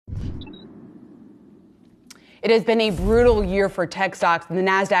It has been a brutal year for tech stocks, the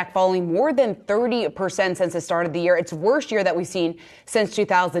Nasdaq falling more than 30% since the start of the year. It's the worst year that we've seen since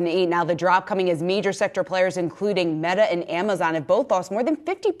 2008. Now, the drop coming as major sector players, including Meta and Amazon, have both lost more than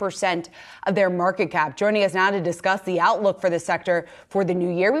 50% of their market cap. Joining us now to discuss the outlook for the sector for the new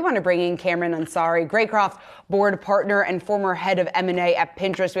year, we want to bring in Cameron Ansari, Greycroft board partner and former head of M&A at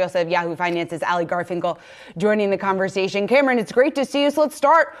Pinterest. We also have Yahoo Finance's Ali Garfinkel joining the conversation. Cameron, it's great to see you. So let's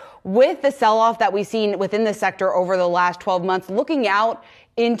start with the sell-off that we've seen within the sector over the last 12 months. Looking out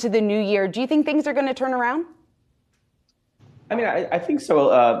into the new year, do you think things are going to turn around? I mean, I think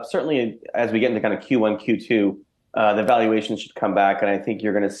so. Certainly, as we get into kind of Q1, Q2, the valuation should come back. And I think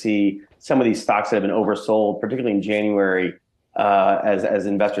you're going to see some of these stocks that have been oversold, particularly in January, as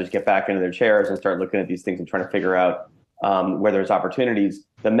investors get back into their chairs and start looking at these things and trying to figure out where there's opportunities.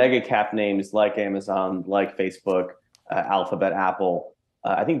 The mega cap names like Amazon, like Facebook, Alphabet, Apple,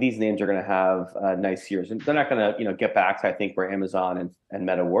 I think these names are going to have nice years. And they're not going to, get back to, I think, where Amazon and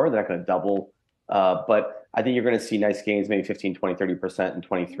Meta were. They're not going to double. But I think you're going to see nice gains, maybe 15, 20, 30% in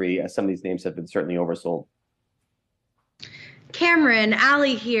 23, as some of these names have been certainly oversold. Cameron,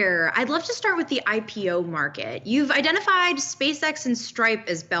 Ali here. I'd love to start with the IPO market. You've identified SpaceX and Stripe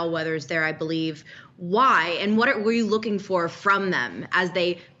as bellwethers there, I believe. Why, and what were you looking for from them as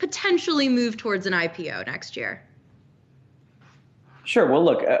they potentially move towards an IPO next year? Sure. Well,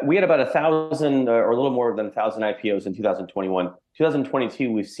 look, we had about 1,000 or a little more than 1,000 IPOs in 2021.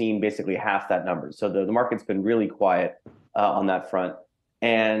 2022, we've seen basically half that number. So the market's been really quiet on that front.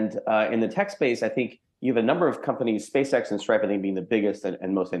 And in the tech space, I think you have a number of companies, SpaceX and Stripe, I think, being the biggest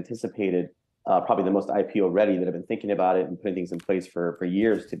and most anticipated, probably the most IPO ready, that have been thinking about it and putting things in place for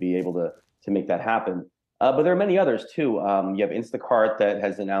years to be able to make that happen. But there are many others, too. You have Instacart that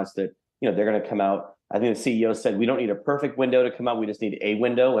has announced that they're going to come out. I think the CEO said, we don't need a perfect window to come out. We just need a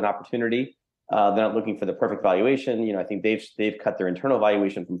window, an opportunity. They're not looking for the perfect valuation. I think they've cut their internal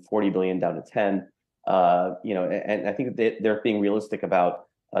valuation from 40 billion down to 10. And I think that they're being realistic about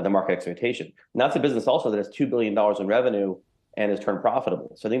the market expectation. Now, that's a business also that has $2 billion in revenue and has turned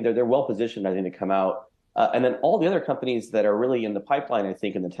profitable. So I think they're well positioned, I think, to come out. And then all the other companies that are really in the pipeline, I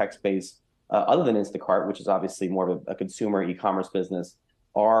think, in the tech space, other than Instacart, which is obviously more of a consumer e-commerce business,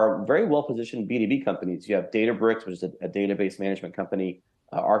 are very well positioned B2B companies. You have Databricks, which is a database management company,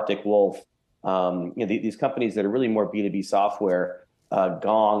 Arctic Wolf, these companies that are really more B2B software,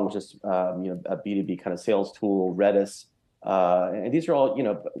 Gong, which is a B2B kind of sales tool, Redis. And these are all,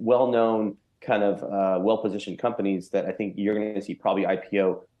 well-known kind of well-positioned companies that I think you're going to see probably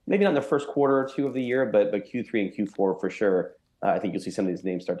IPO, maybe not in the first quarter or two of the year, but Q3 and Q4 for sure. I think you'll see some of these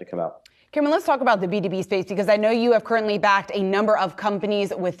names start to come out. Cameron, let's talk about the B2B space, because I know you have currently backed a number of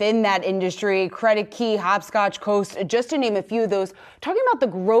companies within that industry, Credit Key, Hopscotch, Coast, just to name a few of those. Talking about the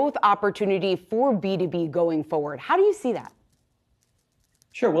growth opportunity for B2B going forward, how do you see that?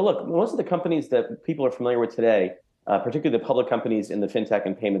 Sure. Well, look, most of the companies that people are familiar with today, particularly the public companies in the fintech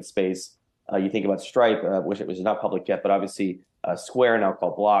and payment space, you think about Stripe, which is not public yet, but obviously Square, now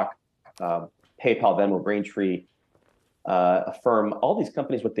called Block, PayPal, Venmo, Braintree, Affirm. All these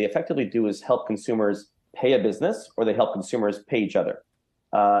companies, what they effectively do is help consumers pay a business, or they help consumers pay each other.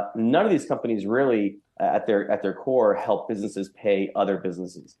 None of these companies really, at their core, help businesses pay other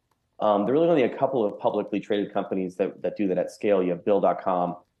businesses. There are really only a couple of publicly traded companies that do that at scale. You have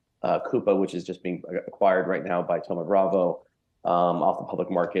Bill.com, Coupa, which is just being acquired right now by Thoma Bravo off the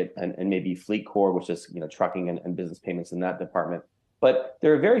public market, and maybe FleetCor, which is trucking and business payments in that department. But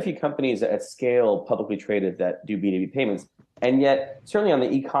there are very few companies at scale publicly traded that do B2B payments. And yet, certainly on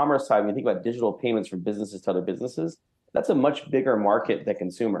the e-commerce side, when you think about digital payments from businesses to other businesses, that's a much bigger market than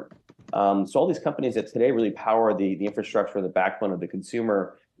consumer. So all these companies that today really power the infrastructure, the backbone of the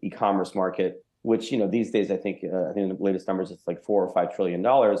consumer e-commerce market, which these days I think the latest numbers, it's like $4 or $5 trillion.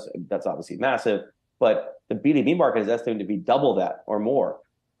 That's obviously massive, but the B2B market is estimated to be double that or more.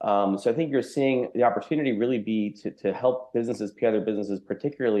 So I think you're seeing the opportunity really be to help businesses pay other businesses,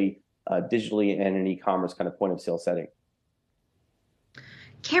 particularly digitally and in an e-commerce kind of point of sale setting.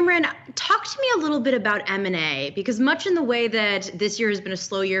 Cameron, talk to me a little bit about M&A, because much in the way that this year has been a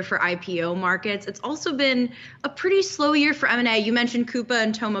slow year for IPO markets, it's also been a pretty slow year for M&A. You mentioned Coupa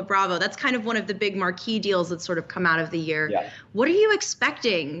and Thoma Bravo. That's kind of one of the big marquee deals that sort of come out of the year. Yeah. What are you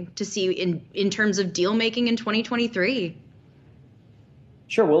expecting to see in terms of deal making in 2023?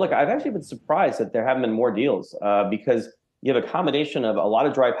 Sure. Well, look, I've actually been surprised that there haven't been more deals because you have a combination of a lot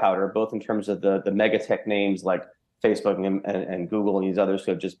of dry powder, both in terms of the mega tech names like Facebook and Google and these others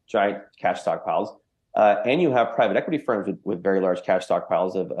who have just giant cash stockpiles. And you have private equity firms with very large cash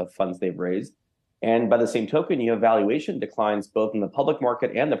stockpiles of funds they've raised. And by the same token, you have valuation declines both in the public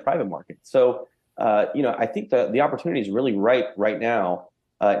market and the private market. So I think the opportunity is really right now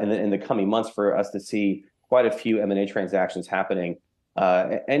in the coming months for us to see quite a few M&A transactions happening.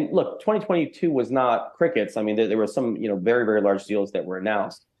 And look, 2022 was not crickets. I mean, there were some very, very large deals that were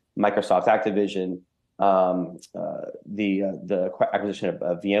announced. Microsoft, Activision, the acquisition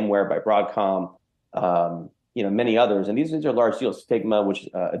of VMware by Broadcom, many others. And these are large deals. Figma, which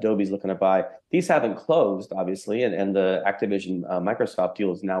Adobe's looking to buy. These haven't closed, obviously, and the Activision Microsoft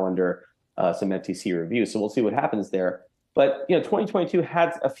deal is now under some FTC review. So we'll see what happens there. But 2022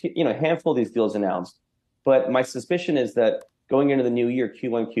 had a handful of these deals announced. But my suspicion is that going into the new year,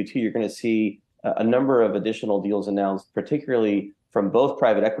 Q1, Q2, you're going to see a number of additional deals announced, particularly from both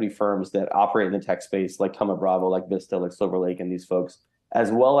private equity firms that operate in the tech space, like Thoma Bravo, like Vista, like Silver Lake, and these folks,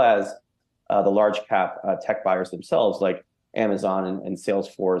 as well as the large cap tech buyers themselves, like Amazon and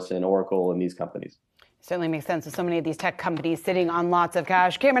Salesforce and Oracle and these companies. Certainly makes sense with so many of these tech companies sitting on lots of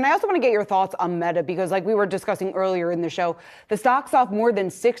cash. Cameron, I also want to get your thoughts on Meta because like we were discussing earlier in the show, the stock's off more than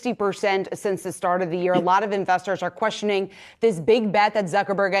 60% since the start of the year. A lot of investors are questioning this big bet that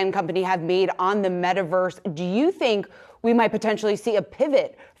Zuckerberg and company have made on the metaverse. Do you think we might potentially see a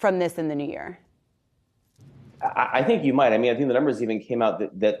pivot from this in the new year? I think you might. I mean, I think the numbers even came out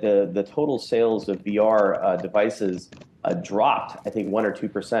that the total sales of VR devices dropped, I think, 1 or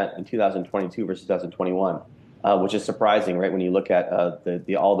 2% in 2022 versus 2021, which is surprising, right? When you look at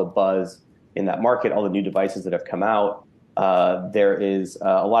all the buzz in that market, all the new devices that have come out, there is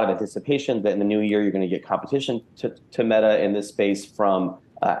a lot of anticipation that in the new year you're going to get competition to Meta in this space from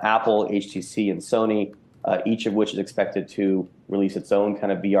Apple, HTC, and Sony, each of which is expected to release its own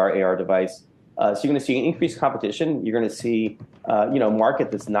kind of VR, AR device. So you're going to see increased competition. You're going to see, a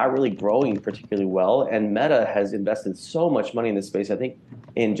market that's not really growing particularly well. And Meta has invested so much money in this space. I think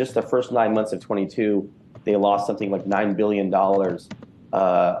in just the first 9 months of 22, they lost something like $9 billion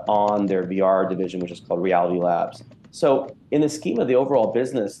on their VR division, which is called Reality Labs. So in the scheme of the overall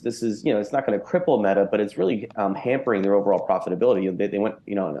business, this is, it's not going to cripple Meta, but it's really hampering their overall profitability. They went,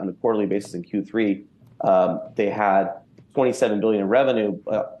 on a quarterly basis in Q3, they had $27 billion in revenue,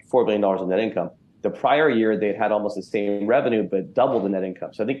 $4 billion in net income. The prior year, they'd had almost the same revenue, but double the net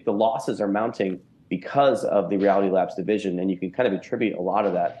income. So I think the losses are mounting because of the Reality Labs division, and you can kind of attribute a lot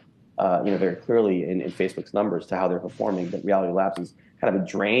of that, very clearly in Facebook's numbers to how they're performing. But Reality Labs is kind of a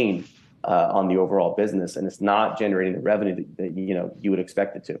drain on the overall business, and it's not generating the revenue that you would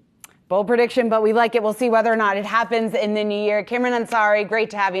expect it to. Bold prediction, but we like it. We'll see whether or not it happens in the new year. Cameron Ansari, great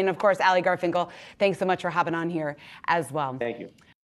to have you. And of course, Ali Garfinkel, thanks so much for hopping on here as well. Thank you.